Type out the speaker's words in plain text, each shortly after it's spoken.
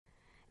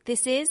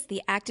This is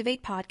the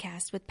Activate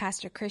Podcast with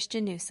Pastor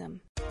Christian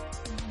Newsom.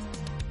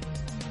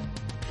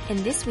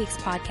 In this week's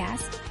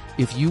podcast,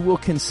 if you will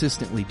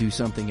consistently do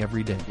something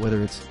every day,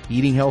 whether it's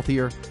eating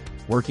healthier,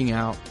 working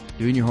out,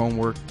 doing your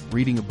homework,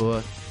 reading a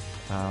book,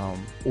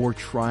 or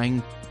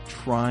trying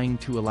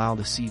to allow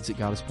the seeds that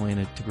God has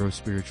planted to grow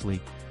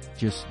spiritually,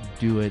 just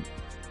do it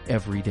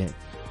every day.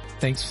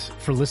 Thanks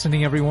for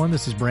listening, everyone.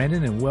 This is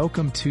Brandon, and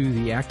welcome to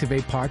the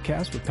Activate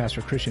Podcast with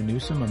Pastor Christian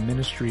Newsom, a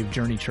ministry of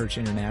Journey Church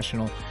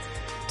International.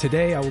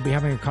 Today, I will be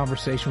having a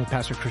conversation with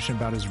Pastor Christian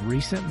about his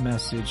recent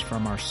message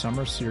from our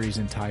summer series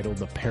entitled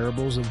The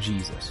Parables of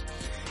Jesus.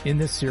 In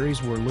this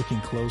series, we're looking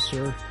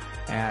closer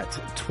at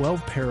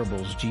 12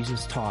 parables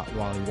Jesus taught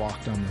while he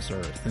walked on this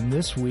earth. And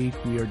this week,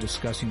 we are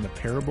discussing the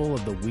parable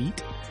of the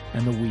wheat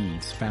and the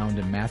weeds found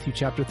in Matthew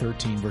chapter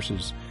 13,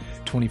 verses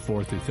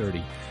 24 through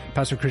 30.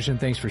 Pastor Christian,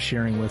 thanks for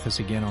sharing with us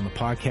again on the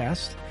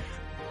podcast.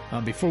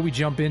 Before we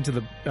jump into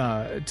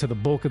the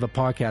bulk of the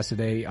podcast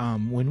today,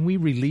 when we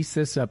release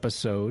this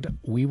episode,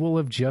 we will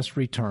have just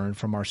returned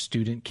from our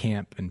student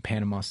camp in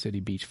Panama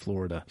City Beach,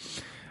 Florida.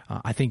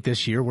 I think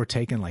this year we're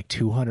taking like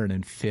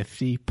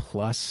 250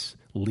 plus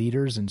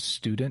leaders and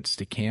students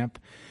to camp.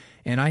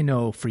 And I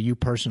know for you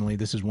personally,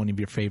 this is one of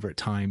your favorite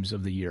times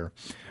of the year.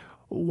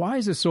 Why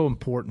is it so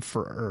important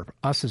for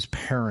us as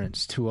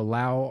parents to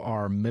allow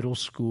our middle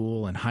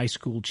school and high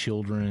school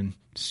children,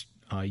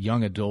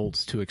 young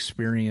adults, to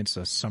experience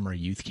a summer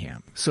youth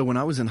camp? So when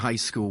I was in high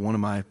school, one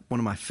of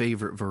my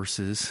favorite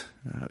verses,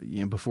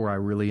 before I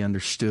really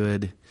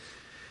understood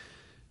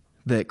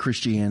that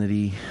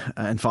Christianity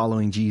and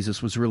following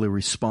Jesus was really a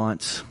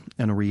response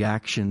and a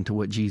reaction to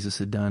what Jesus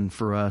had done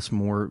for us,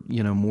 more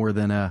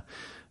than a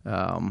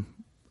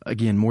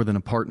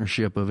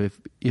partnership of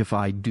if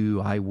I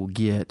do, I will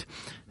get.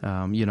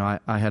 I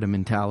had a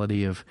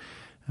mentality of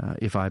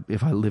if I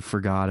live for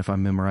God, if I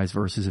memorize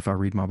verses, if I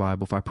read my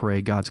Bible, if I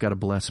pray, God's got to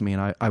bless me,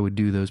 and I would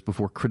do those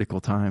before critical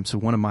times. So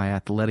one of my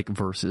athletic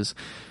verses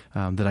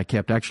that I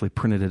kept, actually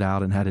printed it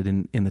out and had it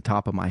in the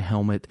top of my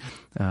helmet.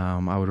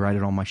 I would write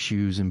it on my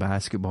shoes in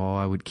basketball.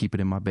 I would keep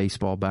it in my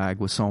baseball bag,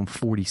 was Psalm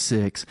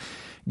 46.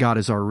 God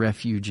is our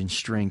refuge and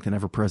strength and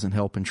ever-present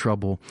help in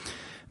trouble.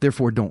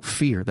 Therefore, don't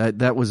fear.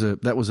 That was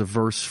a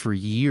verse for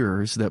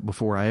years, that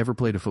before I ever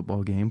played a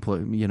football game,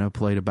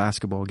 played a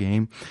basketball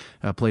game,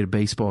 played a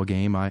baseball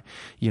game.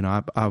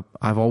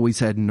 I've always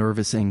had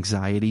nervous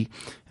anxiety,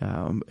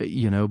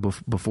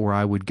 before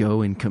I would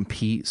go and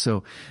compete.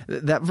 So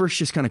that verse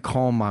just kind of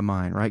calmed my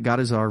mind, right? God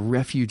is our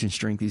refuge and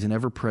strength. He's an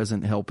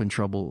ever-present help in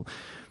trouble.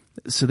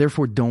 So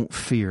therefore, don't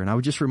fear. And I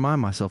would just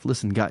remind myself,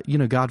 listen,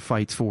 God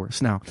fights for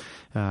us. Now,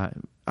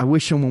 I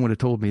wish someone would have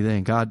told me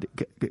then, God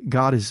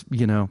is,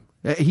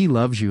 He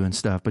loves you and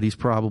stuff, but he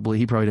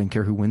probably doesn't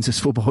care who wins this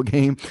football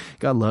game.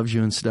 God loves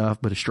you and stuff,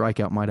 but a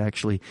strikeout might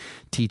actually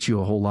teach you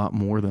a whole lot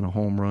more than a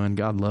home run.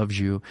 God loves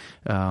you,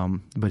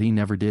 but he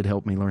never did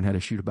help me learn how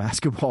to shoot a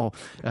basketball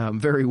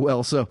very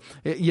well. So,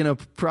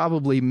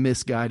 probably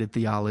misguided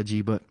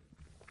theology, but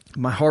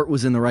my heart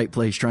was in the right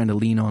place, trying to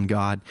lean on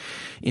God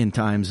in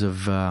times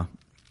of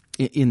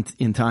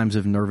in times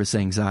of nervous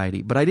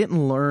anxiety. But I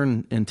didn't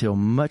learn until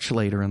much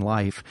later in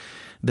life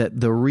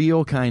that the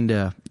real kind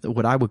of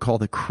what I would call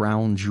the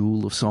crown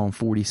jewel of Psalm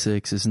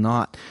 46 is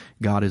not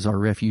God is our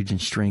refuge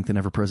and strength and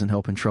ever-present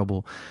help in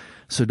trouble,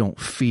 so don't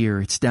fear.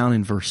 It's down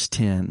in verse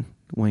 10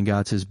 when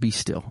God says, be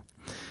still.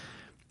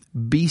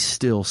 Be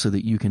still so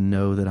that you can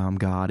know that I'm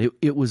God.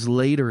 It was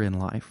later in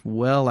life,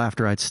 well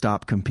after I'd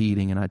stopped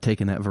competing and I'd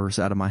taken that verse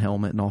out of my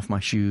helmet and off my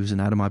shoes and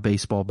out of my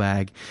baseball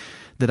bag,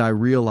 that I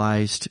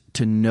realized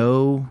to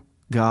know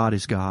God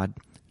is God,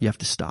 you have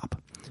to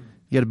stop.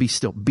 You got to be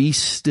still. Be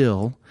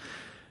still,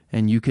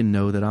 and you can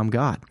know that I'm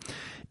God.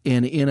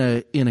 And in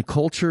a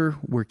culture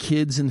where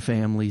kids and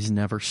families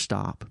never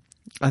stop,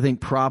 I think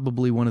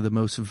probably one of the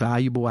most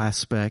valuable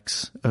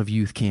aspects of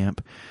youth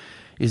camp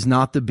is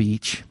not the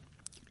beach,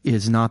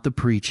 is not the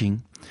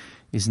preaching,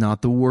 is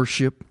not the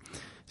worship,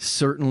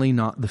 certainly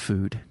not the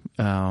food.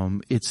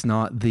 It's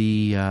not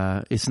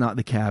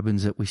the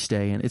cabins that we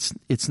stay in.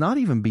 It's not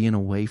even being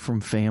away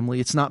from family.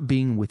 It's not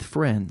being with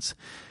friends.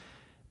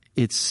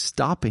 It's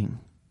stopping.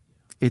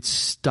 It's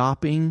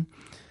stopping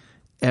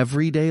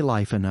everyday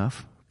life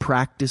enough,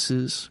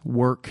 practices,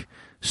 work,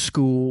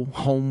 school,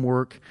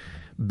 homework,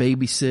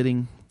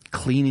 babysitting,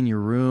 cleaning your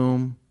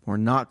room or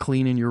not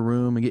cleaning your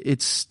room.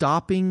 It's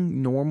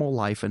stopping normal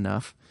life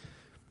enough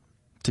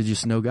to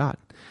just know God.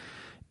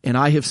 And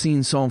I have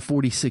seen Psalm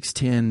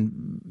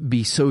 46:10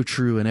 be so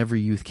true in every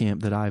youth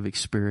camp that I've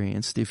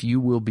experienced. If you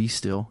will be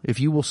still, if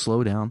you will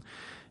slow down,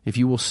 if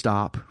you will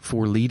stop,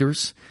 for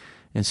leaders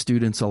and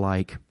students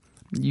alike,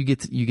 you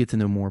get to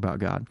know more about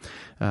God.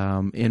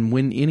 And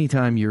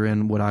anytime you're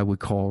in what I would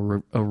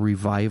call a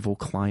revival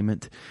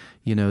climate,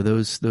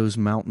 those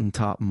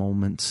mountaintop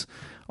moments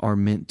are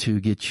meant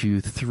to get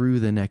you through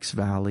the next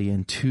valley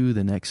and to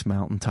the next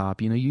mountaintop.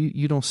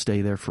 You don't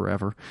stay there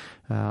forever.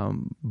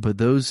 But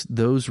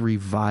those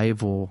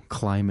revival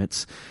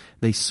climates,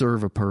 they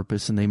serve a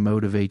purpose and they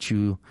motivate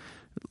you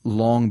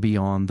long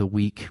beyond the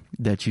week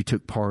that you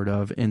took part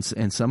of, and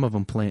some of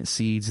them plant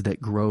seeds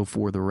that grow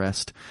for the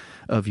rest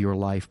of your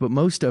life. But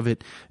most of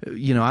it,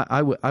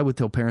 I would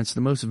tell parents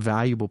the most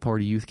valuable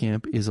part of youth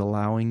camp is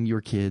allowing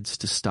your kids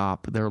to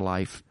stop their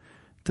life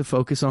to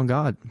focus on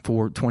God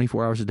for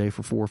 24 hours a day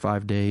for 4 or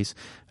 5 days,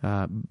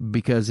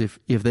 because if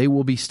they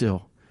will be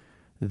still,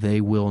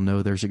 they will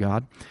know there's a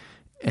God,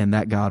 and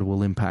that God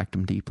will impact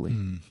them deeply.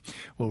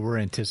 Well, we're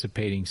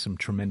anticipating some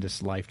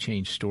tremendous life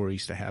change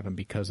stories to happen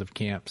because of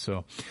camp.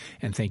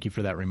 And thank you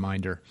for that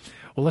reminder.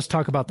 Well, let's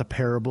talk about the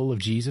parable of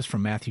Jesus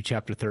from Matthew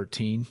chapter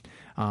 13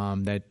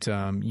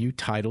 that you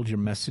titled your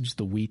message,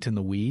 "The Wheat and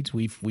the Weeds."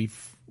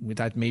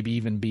 That maybe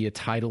even be a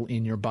title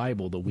in your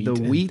Bible, the wheat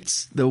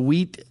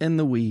and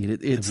the weed.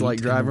 It's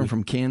like driving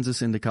from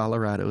Kansas into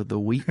Colorado. The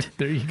wheat.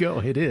 There you go.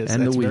 It is.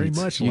 And That's the weeds.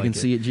 Very much you like can it.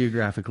 see it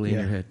geographically in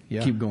your head.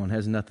 Yeah. Keep going. It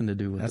has nothing to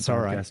do with That's the all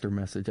right. podcast or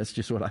message. That's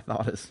just what I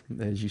thought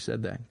as you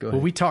said that. Go ahead.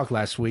 Well, we talked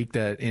last week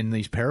that in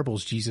these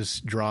parables,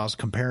 Jesus draws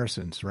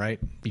comparisons, right,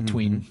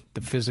 between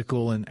the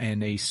physical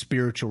and a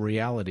spiritual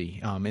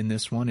reality. In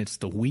this one, it's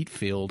the wheat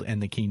field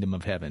and the kingdom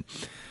of heaven.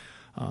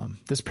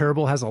 This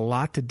parable has a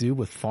lot to do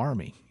with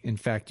farming. In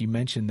fact, you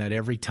mentioned that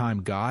every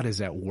time God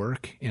is at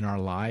work in our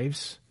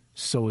lives,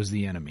 so is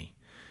the enemy.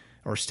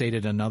 Or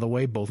stated another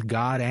way, both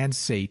God and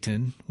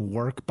Satan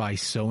work by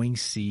sowing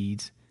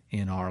seeds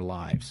in our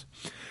lives.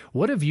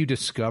 What have you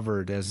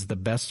discovered as the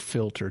best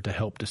filter to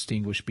help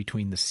distinguish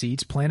between the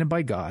seeds planted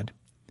by God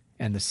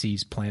and the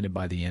seeds planted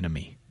by the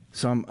enemy?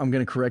 So I'm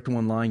going to correct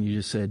one line you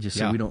just said,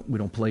 so we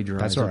don't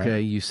plagiarize. That's all right.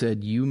 Okay,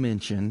 you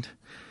mentioned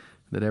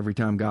that every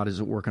time God is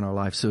at work in our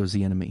life, so is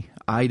the enemy.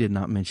 I did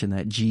not mention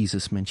that.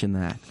 Jesus mentioned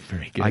that.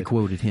 Very good. I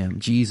quoted him.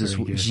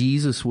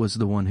 Jesus was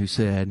the one who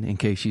said, in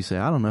case you say,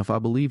 I don't know if I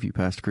believe you,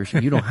 Pastor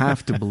Christian. You don't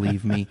have to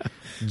believe me.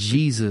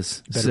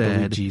 Jesus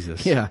said,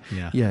 Jesus. Yeah.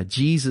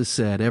 Jesus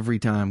said, every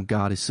time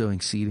God is sowing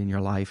seed in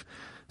your life,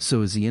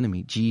 so is the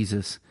enemy.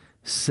 Jesus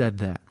said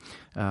that.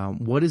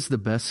 What is the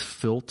best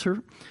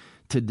filter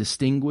to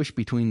distinguish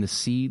between the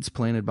seeds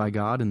planted by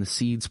God and the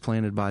seeds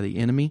planted by the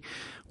enemy?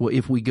 Well,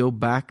 if we go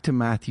back to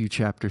Matthew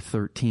chapter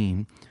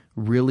 13,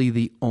 really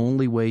the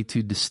only way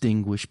to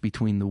distinguish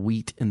between the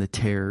wheat and the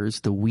tares,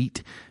 the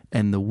wheat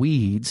and the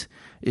weeds,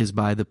 is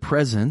by the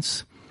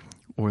presence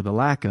or the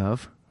lack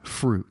of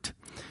fruit.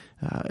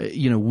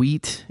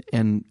 Wheat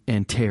and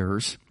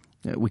tares,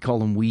 we call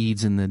them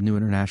weeds in the New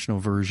International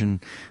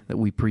Version that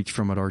we preach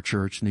from at our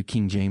church. New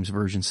King James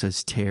Version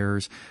says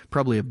tares.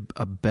 Probably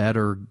a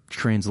better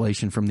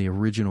translation from the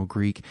original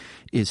Greek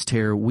is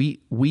tare.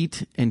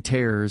 Wheat and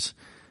tares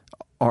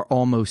are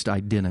almost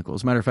identical.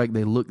 As a matter of fact,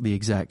 they look the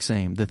exact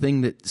same. The thing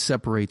that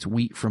separates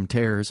wheat from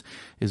tares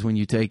is when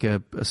you take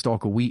a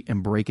stalk of wheat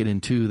and break it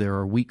in two, there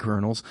are wheat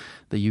kernels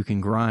that you can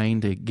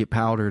grind to get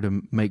powder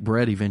to make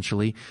bread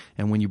eventually.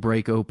 And when you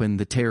break open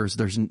the tares,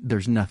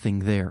 there's nothing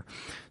there.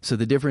 So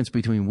the difference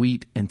between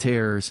wheat and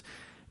tares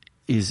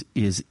is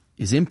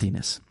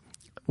emptiness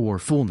or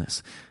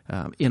fullness.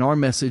 In our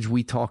message,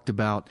 we talked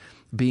about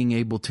being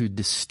able to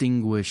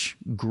distinguish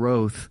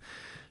growth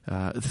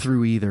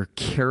through either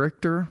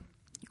character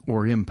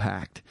or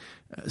impact.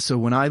 So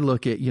when I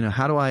look at,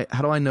 how do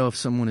I know if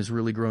someone is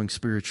really growing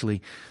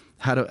spiritually?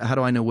 How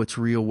do I know what's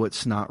real,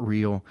 what's not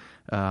real?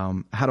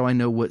 How do I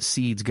know what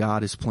seeds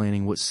God is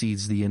planting, what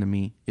seeds the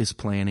enemy is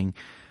planting?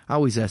 I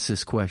always ask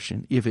this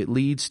question. If it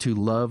leads to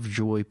love,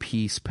 joy,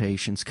 peace,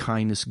 patience,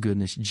 kindness,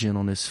 goodness,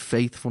 gentleness,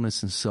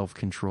 faithfulness, and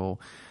self-control,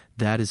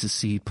 that is a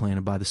seed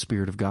planted by the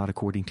Spirit of God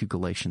according to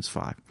Galatians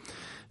 5.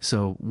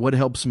 So what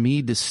helps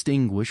me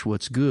distinguish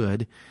what's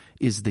good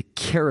is the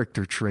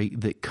character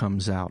trait that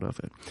comes out of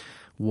it.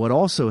 What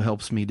also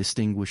helps me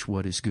distinguish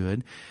what is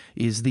good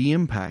is the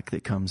impact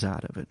that comes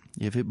out of it.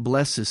 If it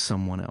blesses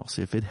someone else,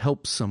 if it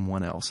helps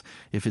someone else,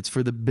 if it's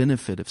for the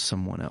benefit of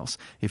someone else,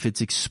 if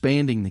it's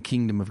expanding the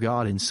kingdom of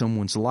God in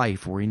someone's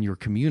life or in your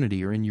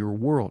community or in your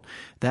world,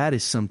 that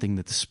is something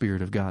that the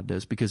Spirit of God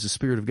does, because the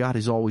Spirit of God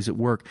is always at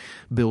work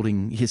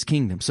building His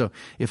kingdom. So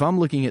if I'm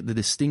looking at the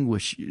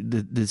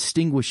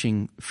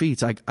distinguishing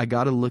feats, I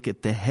got to look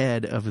at the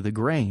head of the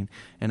grain,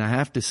 and I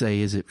have to say,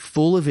 is it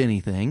full of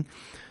anything?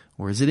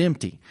 Or is it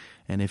empty?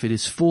 And if it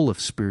is full of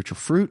spiritual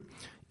fruit,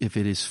 if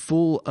it is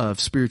full of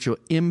spiritual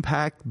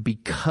impact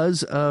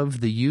because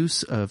of the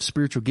use of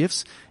spiritual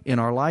gifts in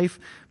our life,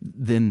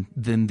 then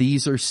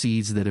these are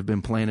seeds that have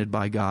been planted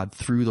by God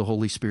through the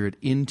Holy Spirit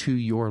into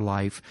your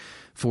life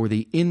for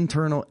the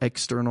internal,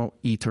 external,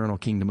 eternal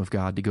kingdom of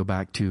God, to go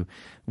back to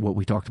what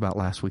we talked about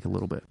last week a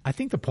little bit. I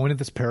think the point of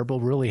this parable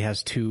really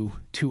has two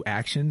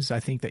actions, I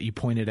think, that you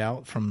pointed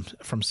out from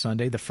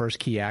Sunday. The first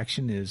key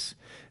action is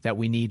that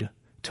we need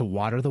to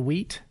water the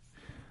wheat.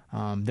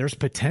 There's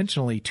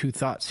potentially two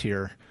thoughts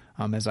here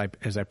as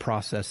I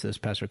process this,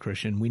 Pastor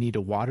Christian. We need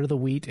to water the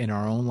wheat in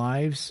our own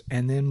lives,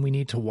 and then we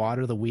need to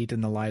water the wheat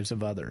in the lives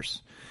of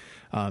others.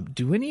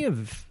 Do any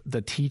of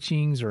the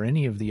teachings or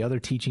any of the other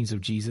teachings of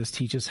Jesus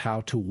teach us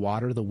how to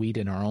water the wheat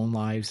in our own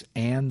lives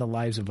and the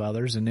lives of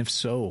others? And if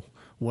so,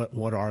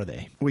 what are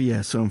they? Well,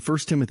 yeah. So in 1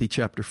 Timothy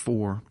chapter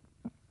 4,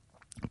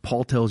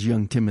 Paul tells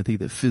young Timothy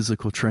that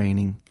physical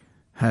training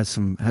has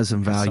some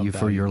value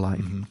for your life.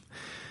 Mm-hmm.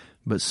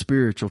 But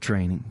spiritual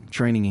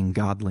training in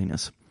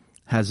godliness,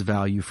 has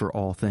value for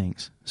all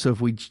things. So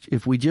if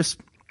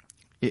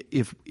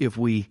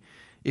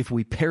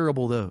we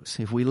parable those,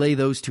 if we lay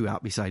those two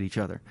out beside each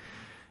other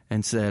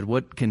and said,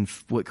 what can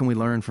we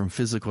learn from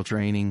physical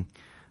training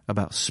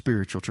about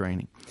spiritual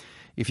training?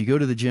 If you go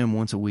to the gym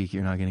once a week,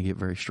 you're not going to get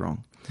very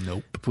strong.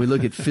 Nope. If we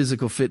look at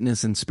physical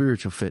fitness and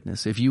spiritual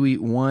fitness, if you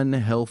eat one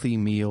healthy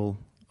meal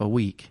a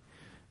week,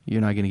 you're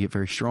not going to get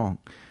very strong.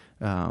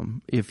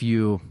 If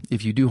you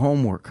do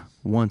homework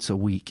once a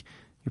week,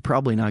 you're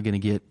probably not going to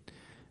get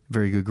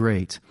very good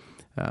grades.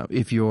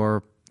 If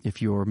you're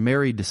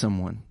married to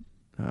someone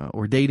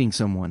or dating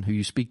someone who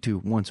you speak to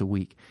once a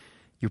week,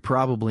 you're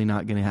probably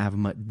not going to have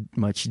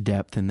much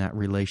depth in that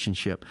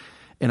relationship.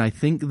 And I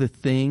think the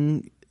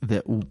thing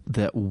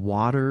that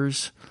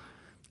waters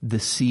the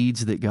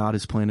seeds that God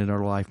has planted in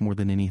our life more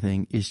than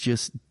anything is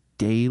just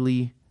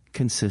daily,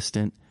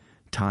 consistent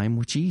time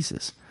with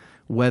Jesus.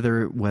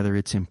 Whether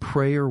it's in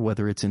prayer,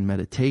 whether it's in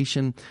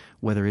meditation,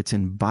 whether it's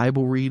in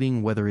Bible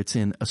reading, whether it's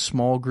in a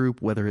small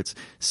group, whether it's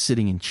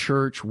sitting in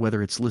church,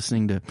 whether it's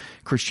listening to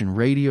Christian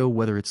radio,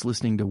 whether it's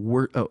listening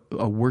to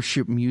a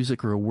worship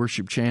music or a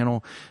worship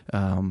channel,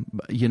 on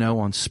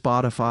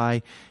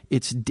Spotify.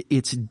 It's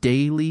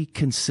daily,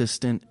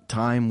 consistent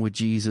time with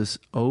Jesus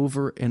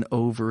over and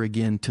over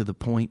again to the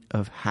point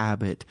of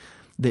habit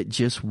that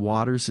just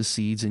waters the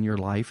seeds in your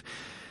life.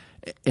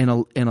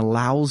 And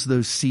allows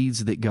those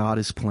seeds that God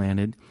has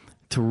planted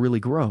to really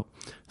grow.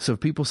 So if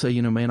people say,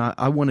 man,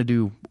 I want to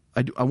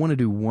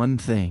do one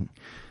thing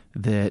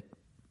that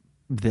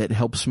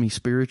helps me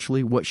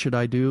spiritually, what should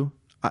I do?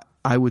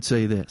 I would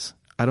say this: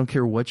 I don't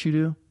care what you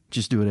do,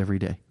 just do it every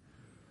day.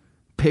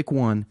 Pick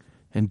one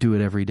and do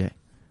it every day.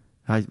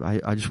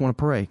 I just want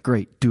to pray.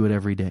 Great, do it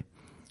every day.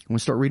 I want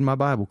to start reading my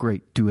Bible.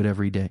 Great, do it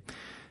every day.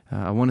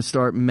 I want to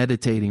start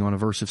meditating on a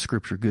verse of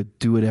Scripture. Good,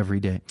 do it every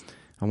day.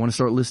 I want to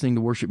start listening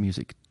to worship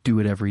music. Do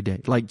it every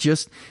day.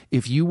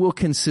 If you will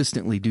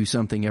consistently do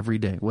something every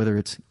day, whether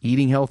it's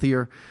eating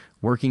healthier,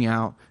 working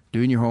out,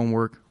 doing your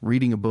homework,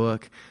 reading a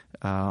book,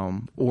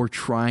 or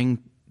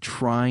trying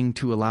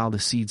to allow the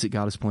seeds that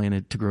God has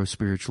planted to grow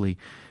spiritually,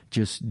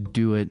 just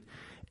do it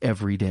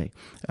every day.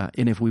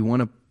 And if we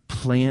want to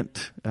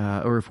plant,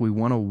 or if we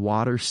want to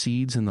water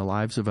seeds in the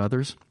lives of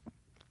others,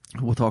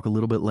 we'll talk a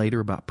little bit later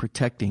about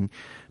protecting.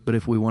 But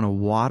if we want to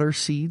water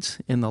seeds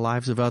in the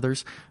lives of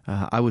others,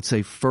 I would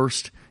say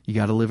first, you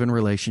got to live in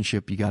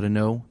relationship. You got to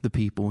know the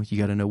people. You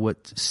got to know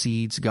what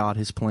seeds God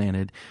has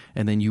planted.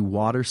 And then you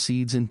water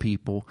seeds in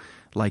people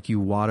like you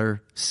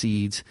water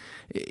seeds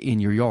in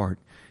your yard.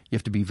 You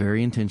have to be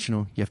very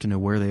intentional. You have to know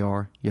where they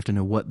are. You have to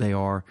know what they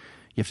are.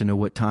 You have to know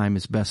what time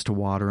is best to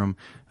water them.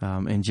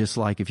 And just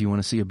like if you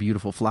want to see a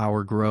beautiful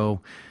flower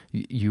grow,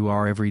 you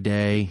are every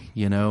day,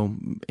 in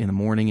the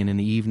morning and in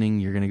the evening,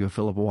 you're going to go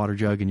fill up a water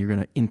jug and you're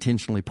going to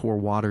intentionally pour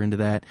water into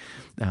that.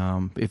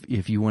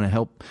 If you want to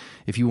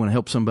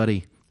help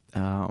somebody,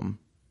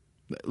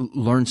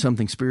 learn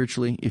something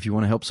spiritually, if you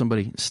want to help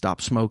somebody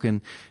stop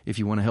smoking, if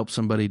you want to help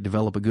somebody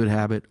develop a good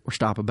habit or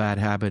stop a bad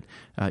habit,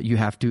 you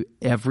have to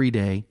every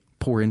day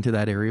pour into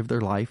that area of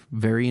their life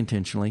very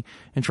intentionally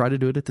and try to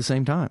do it at the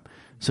same time.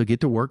 So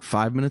get to work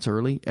 5 minutes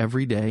early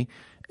every day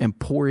and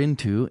pour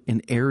into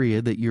an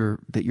area that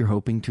you're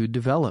hoping to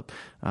develop.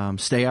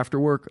 Stay after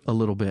work a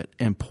little bit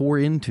and pour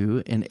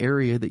into an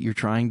area that you're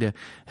trying to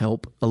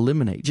help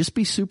eliminate. Just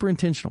be super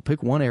intentional.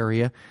 Pick one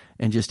area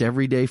and just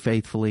every day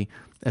faithfully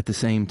at the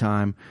same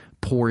time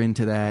pour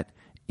into that.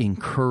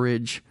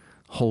 Encourage,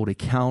 hold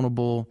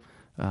accountable,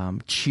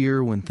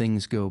 cheer when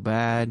things go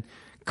bad,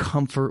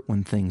 comfort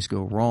when things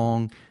go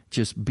wrong.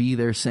 Just be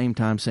there, same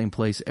time, same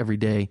place, every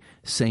day,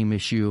 same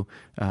issue,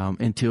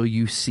 until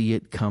you see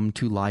it come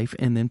to life,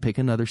 and then pick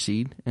another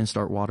seed and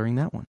start watering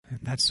that one.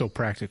 That's so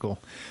practical.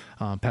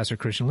 Pastor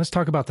Christian, let's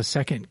talk about the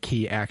second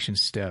key action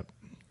step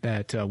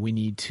that we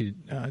need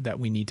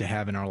to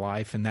have in our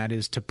life, and that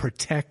is to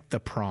protect the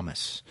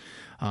promise.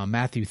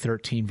 Matthew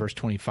 13, verse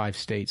 25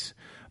 states,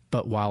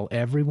 "But while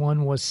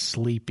everyone was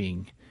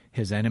sleeping,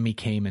 his enemy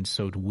came and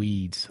sowed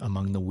weeds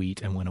among the wheat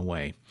and went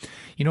away."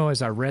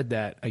 As I read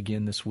that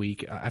again this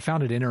week, I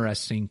found it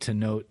interesting to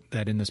note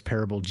that in this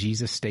parable,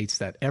 Jesus states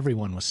that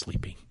everyone was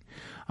sleeping.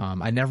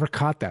 I never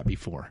caught that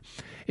before.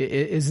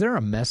 Is there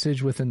a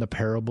message within the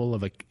parable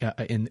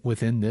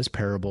within this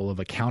parable of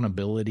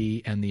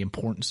accountability and the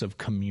importance of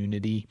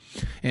community?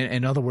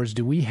 In other words,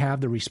 do we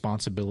have the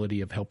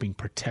responsibility of helping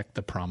protect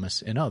the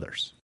promise in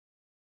others?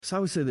 So I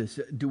would say this: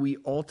 do we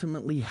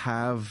ultimately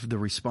have the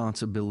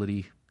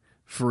responsibility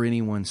for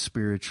anyone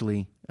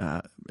spiritually?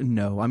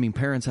 No. I mean,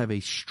 parents have a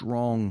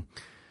strong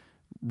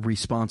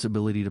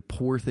responsibility to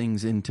pour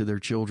things into their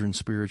children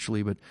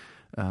spiritually, but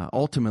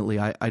ultimately,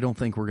 I don't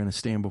think we're going to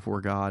stand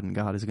before God and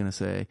God is going to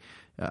say,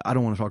 I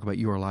don't want to talk about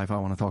your life, I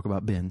want to talk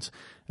about Ben's.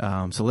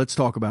 So let's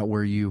talk about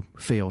where you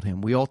failed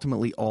him. We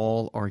ultimately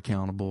all are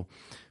accountable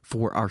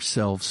for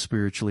ourselves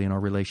spiritually in our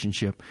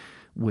relationship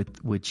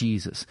with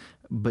Jesus.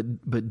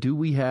 But do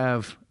we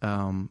have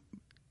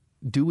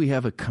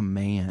a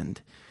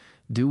command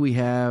Do we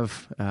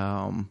have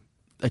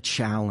a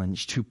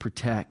challenge to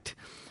protect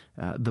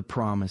the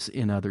promise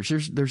in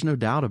others? There's no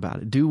doubt about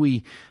it. Do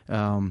we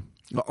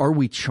are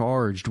we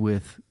charged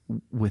with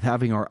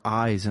having our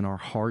eyes and our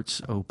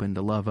hearts open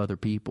to love other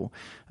people?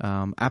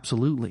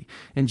 Absolutely.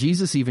 And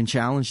Jesus even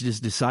challenged his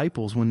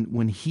disciples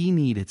when he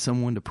needed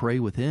someone to pray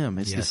with him.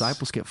 His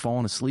disciples kept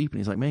falling asleep, and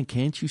he's like, man,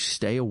 can't you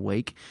stay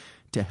awake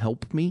to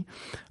help me?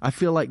 I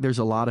feel like there's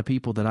a lot of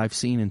people that I've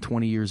seen in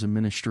 20 years of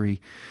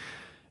ministry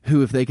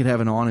who, if they could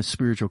have an honest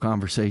spiritual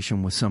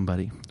conversation with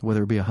somebody,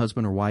 whether it be a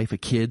husband or wife, a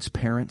kids,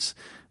 parents,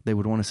 they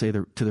would want to say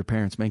to their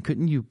parents, man,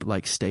 couldn't you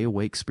like stay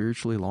awake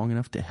spiritually long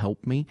enough to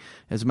help me?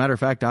 As a matter of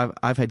fact,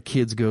 I've had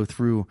kids go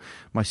through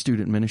my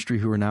student ministry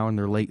who are now in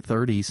their late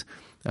 30s,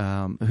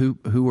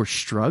 who are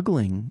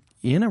struggling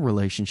in a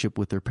relationship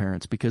with their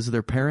parents because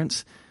their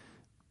parents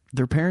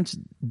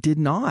did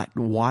not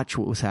watch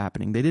what was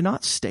happening. They did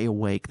not stay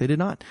awake. They did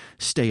not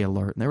stay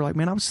alert. And they were like,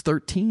 man, I was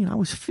 13, I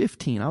was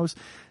 15, I was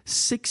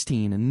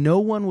 16, and no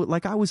one would,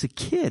 like I was a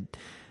kid,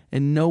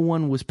 and no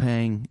one was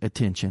paying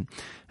attention.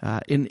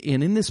 And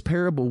in this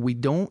parable, we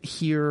don't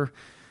hear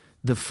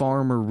the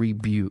farmer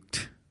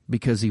rebuked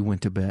because he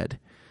went to bed.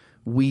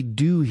 We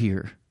do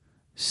hear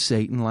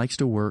Satan likes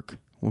to work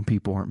when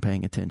people aren't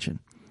paying attention.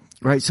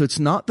 Right? So it's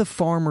not the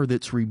farmer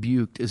that's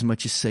rebuked as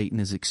much as Satan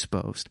is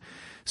exposed.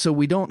 So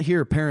we don't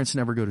hear parents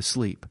never go to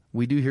sleep.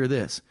 We do hear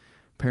this.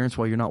 Parents,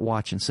 while you're not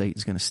watching,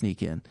 Satan's going to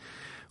sneak in.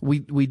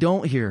 We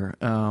don't hear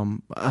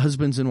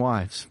husbands and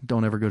wives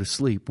don't ever go to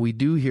sleep. We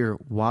do hear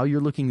while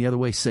you're looking the other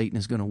way, Satan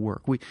is going to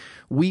work.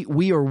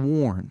 We are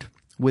warned.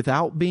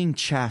 Without being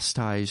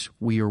chastised,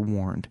 we are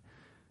warned.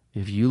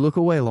 If you look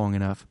away long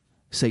enough,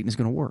 Satan is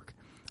going to work.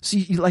 So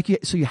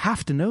you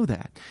have to know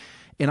that.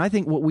 And I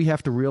think what we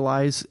have to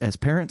realize as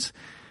parents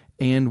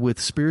and with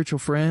spiritual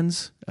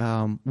friends,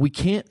 we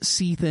can't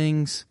see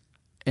things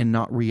and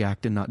not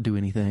react and not do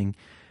anything.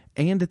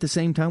 And at the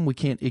same time, we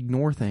can't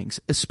ignore things,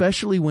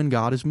 especially when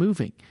God is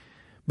moving,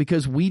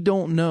 because we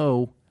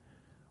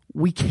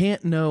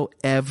can't know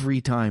every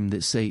time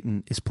that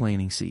Satan is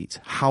planting seeds.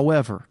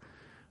 However,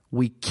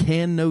 we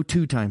can know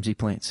 2 times he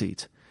plants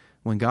seeds.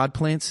 When God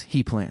plants,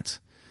 he plants.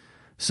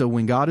 So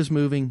when God is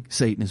moving,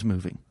 Satan is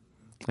moving.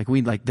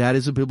 That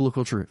is a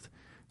biblical truth.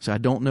 So I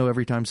don't know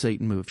every time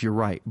Satan moves. You're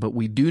right. But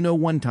we do know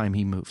one time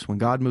he moves. When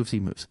God moves,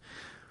 he moves.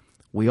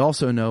 We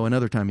also know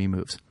another time he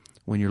moves.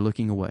 When you're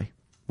looking away,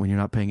 when you're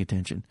not paying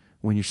attention,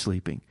 when you're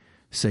sleeping,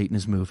 Satan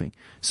is moving.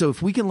 So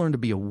if we can learn to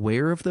be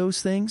aware of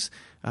those things,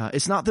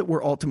 it's not that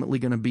we're ultimately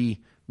going to be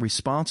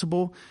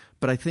responsible,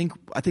 but I think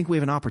we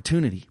have an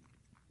opportunity.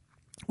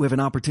 We have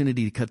an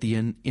opportunity to cut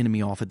the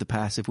enemy off at the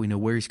pass if we know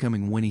where he's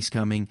coming, when he's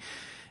coming,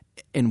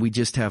 and we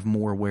just have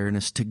more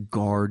awareness to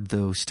guard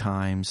those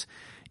times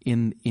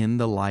in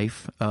the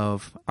life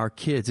of our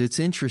kids. It's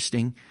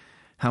interesting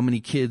how many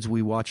kids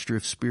we watch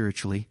drift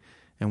spiritually,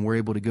 and we're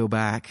able to go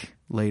back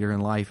later in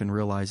life and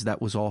realize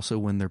that was also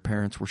when their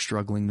parents were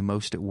struggling the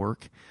most at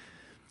work,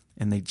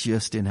 and they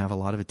just didn't have a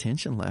lot of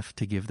attention left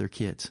to give their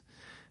kids.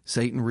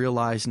 Satan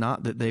realized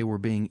not that they were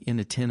being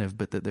inattentive,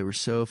 but that they were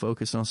so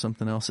focused on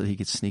something else that he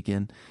could sneak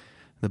in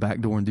the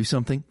back door and do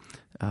something.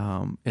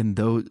 And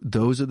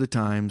those are the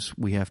times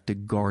we have to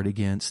guard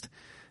against.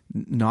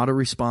 Not a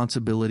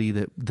responsibility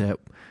that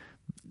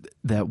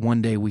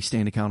one day we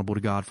stand accountable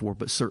to God for,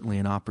 but certainly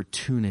an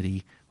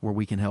opportunity where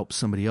we can help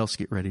somebody else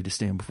get ready to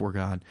stand before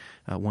God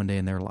one day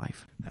in their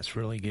life. That's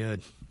really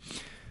good.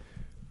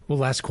 Well,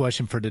 last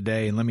question for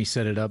today, and let me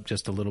set it up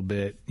just a little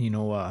bit.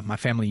 My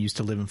family used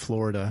to live in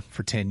Florida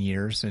for 10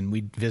 years, and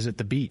we'd visit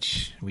the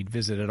beach. We'd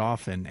visit it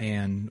often,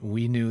 and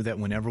we knew that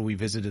whenever we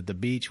visited the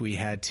beach, we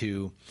had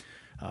to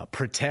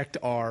protect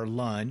our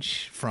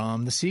lunch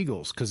from the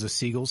seagulls, because the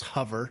seagulls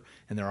hover,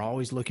 and they're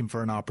always looking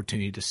for an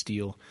opportunity to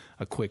steal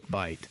a quick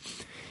bite.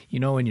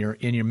 In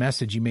your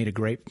message, you made a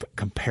great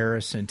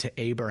comparison to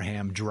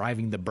Abraham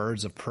driving the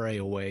birds of prey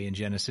away in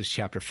Genesis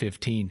chapter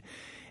 15.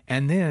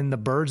 And then the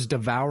birds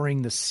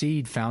devouring the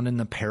seed found in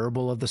the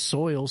parable of the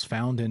soils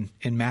found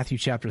in Matthew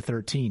chapter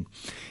 13.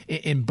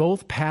 In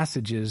both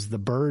passages, the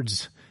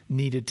birds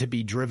needed to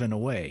be driven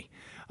away.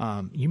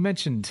 You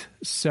mentioned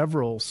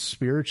several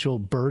spiritual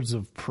birds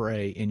of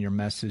prey in your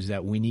message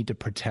that we need to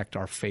protect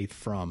our faith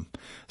from.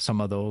 Some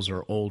of those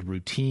are old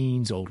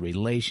routines, old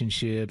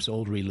relationships,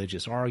 old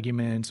religious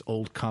arguments,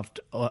 old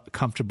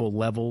comfortable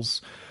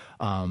levels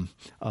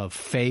of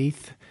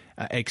faith,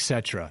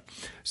 etc.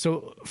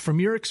 So from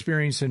your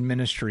experience in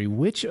ministry,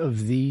 which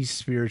of these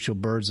spiritual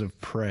birds of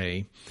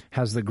prey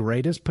has the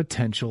greatest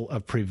potential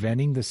of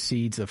preventing the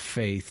seeds of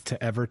faith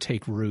to ever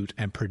take root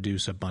and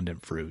produce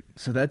abundant fruit?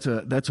 So that's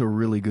a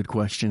really good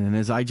question. And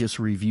as I just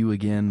review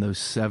again those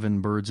 7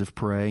 birds of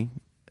prey,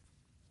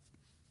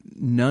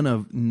 none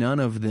of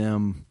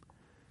them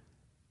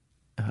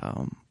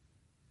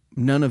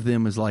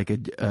is like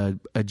a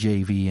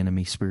JV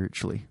enemy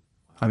spiritually.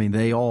 I mean,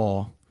 they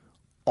all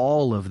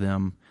of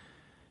them,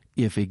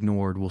 if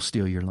ignored, will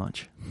steal your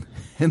lunch,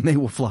 and they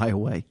will fly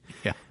away.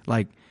 Yeah,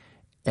 like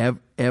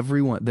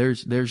everyone.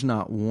 There's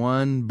not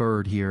one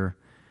bird here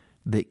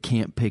that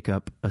can't pick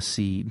up a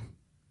seed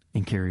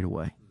and carry it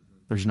away.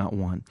 There's not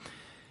one.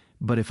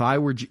 But if I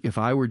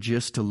were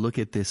just to look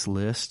at this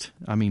list,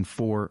 I mean,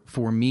 for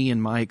me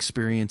and my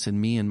experience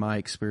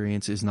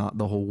is not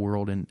the whole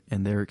world and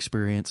their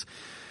experience.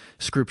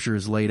 Scripture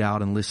is laid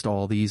out and lists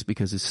all these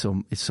because it's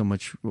so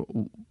much,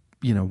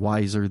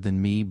 wiser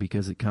than me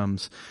because it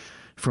comes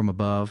from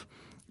above.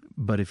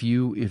 But if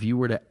you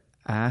were to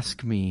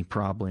ask me,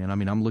 probably, and I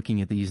mean, I'm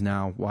looking at these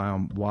now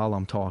while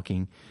I'm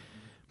talking,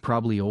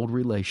 probably old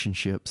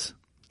relationships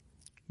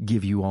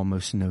give you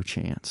almost no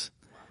chance.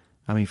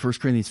 I mean, 1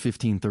 Corinthians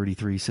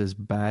 15:33 says,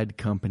 bad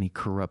company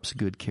corrupts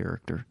good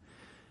character.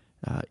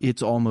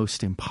 It's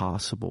almost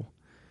impossible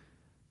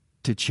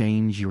to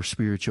change your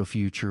spiritual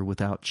future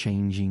without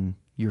changing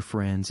your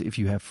friends if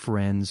you have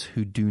friends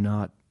who do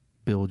not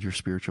build your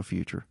spiritual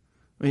future.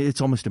 I mean,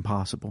 it's almost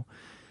impossible.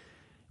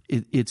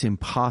 It's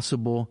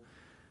impossible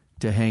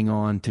to hang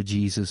on to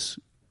Jesus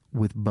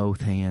with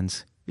both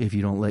hands if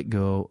you don't let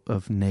go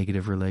of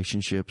negative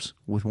relationships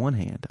with one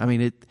hand. I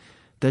mean,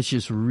 that's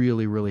just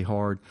really, really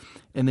hard.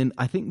 And then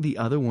I think the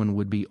other one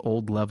would be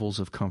old levels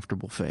of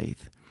comfortable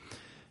faith.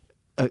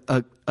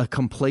 A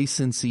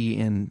complacency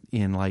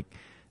in like,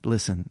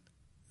 listen,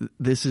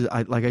 this is,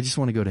 I just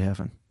want to go to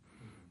heaven,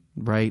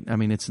 right? I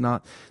mean, this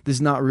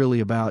is not really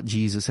about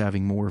Jesus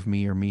having more of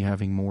me or me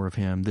having more of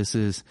him. This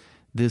is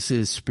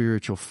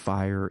spiritual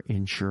fire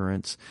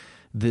insurance.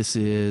 This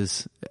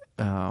is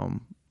a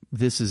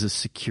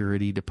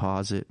security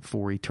deposit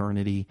for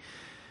eternity.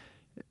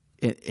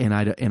 And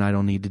I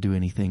don't need to do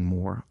anything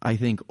more. I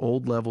think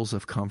old levels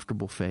of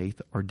comfortable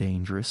faith are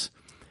dangerous,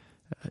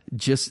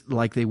 just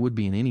like they would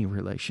be in any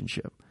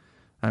relationship.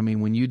 I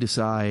mean, when you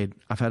decide,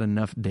 I've had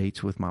enough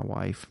dates with my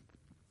wife,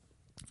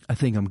 I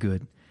think I'm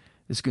good.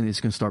 It's going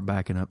to start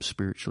backing up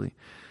spiritually.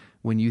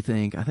 When you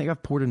think, I think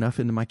I've poured enough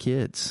into my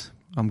kids,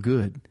 I'm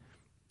good.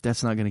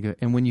 That's not going to go.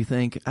 And when you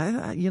think,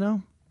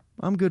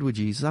 I'm good with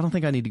Jesus, I don't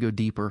think I need to go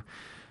deeper.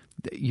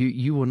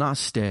 You will not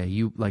stay.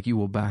 You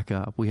will back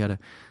up. We had a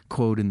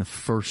quote in the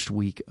first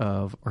week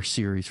of our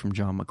series from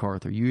John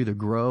MacArthur. You either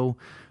grow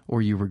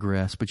or you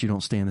regress, but you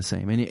don't stay in the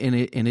same. And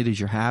it is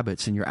your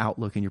habits and your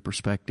outlook and your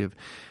perspective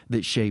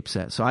that shapes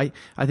that. So I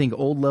think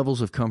old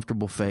levels of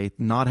comfortable faith,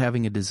 not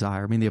having a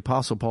desire. I mean, the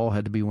Apostle Paul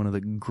had to be one of the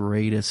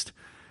greatest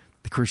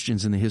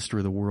Christians in the history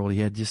of the world.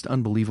 He had just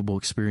unbelievable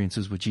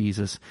experiences with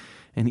Jesus.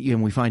 And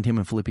we find him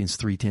in Philippians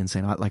 3:10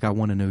 saying, I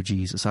want to know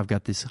Jesus. I've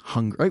got this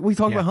hunger. Right? We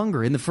talked about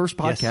hunger in the first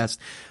podcast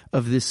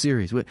of this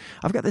series.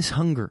 I've got this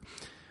hunger.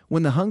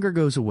 When the hunger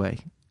goes away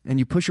and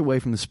you push away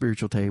from the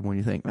spiritual table and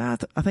you think, I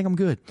think I'm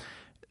good,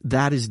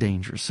 that is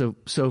dangerous.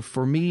 So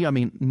for me, I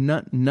mean,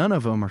 none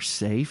of them are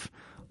safe.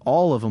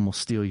 All of them will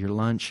steal your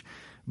lunch.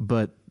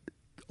 But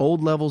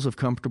old levels of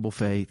comfortable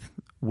faith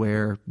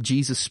where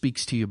Jesus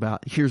speaks to you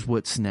about, here's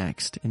what's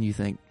next, and you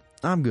think,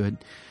 I'm good.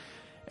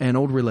 And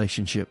old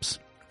relationships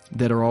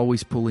that are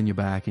always pulling you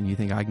back, and you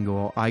think, I can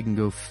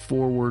go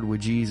forward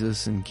with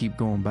Jesus and keep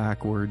going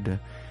backward to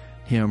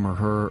him or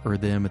her or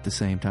them at the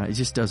same time. It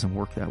just doesn't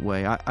work that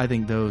way. I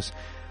think those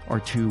are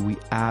two we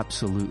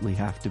absolutely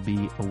have to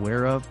be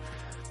aware of,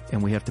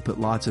 and we have to put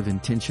lots of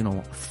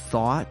intentional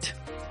thought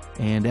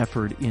and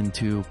effort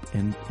into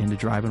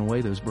driving away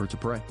those birds of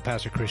prey.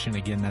 Pastor Christian,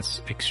 again,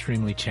 that's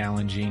extremely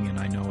challenging, and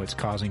I know it's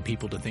causing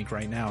people to think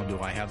right now, do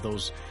I have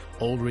those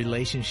old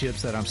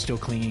relationships that I'm still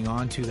clinging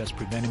on to that's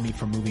preventing me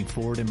from moving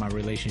forward in my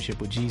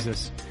relationship with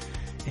Jesus?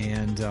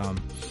 And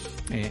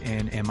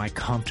am I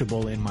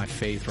comfortable in my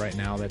faith right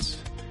now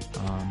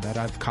that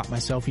I've caught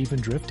myself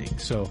even drifting?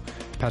 So,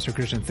 Pastor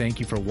Christian, thank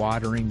you for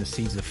watering the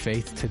seeds of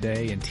faith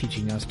today and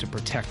teaching us to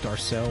protect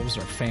ourselves,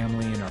 our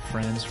family, and our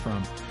friends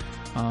from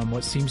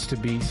what seems to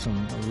be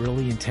some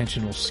really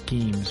intentional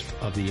schemes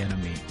of the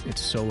enemy.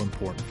 It's so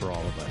important for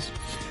all of us.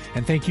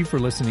 And thank you for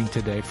listening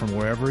today from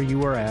wherever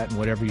you are at and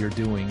whatever you're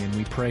doing. And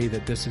we pray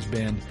that this has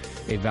been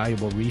a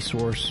valuable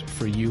resource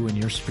for you in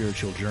your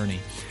spiritual journey.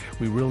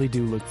 We really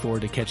do look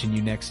forward to catching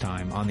you next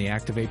time on the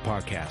Activate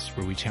podcast,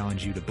 where we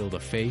challenge you to build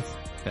a faith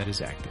that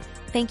is active.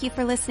 Thank you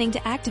for listening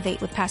to Activate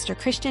with Pastor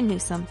Christian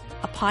Newsom,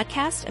 a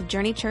podcast of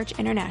Journey Church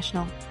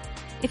International.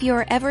 If you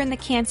are ever in the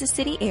Kansas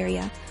City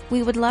area,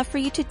 we would love for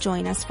you to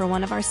join us for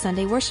one of our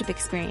Sunday worship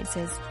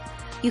experiences.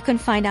 You can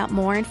find out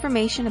more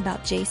information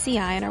about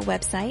JCI on our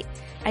website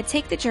at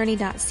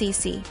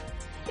takethejourney.cc.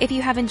 If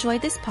you have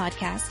enjoyed this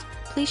podcast,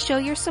 please show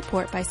your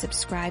support by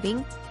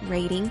subscribing,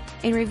 rating,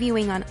 and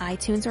reviewing on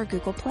iTunes or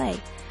Google Play.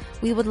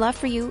 We would love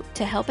for you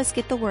to help us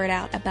get the word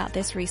out about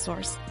this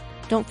resource.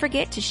 Don't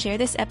forget to share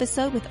this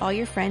episode with all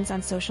your friends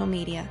on social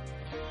media.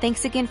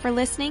 Thanks again for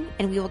listening,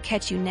 and we will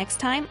catch you next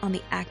time on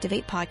the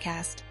Activate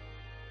podcast.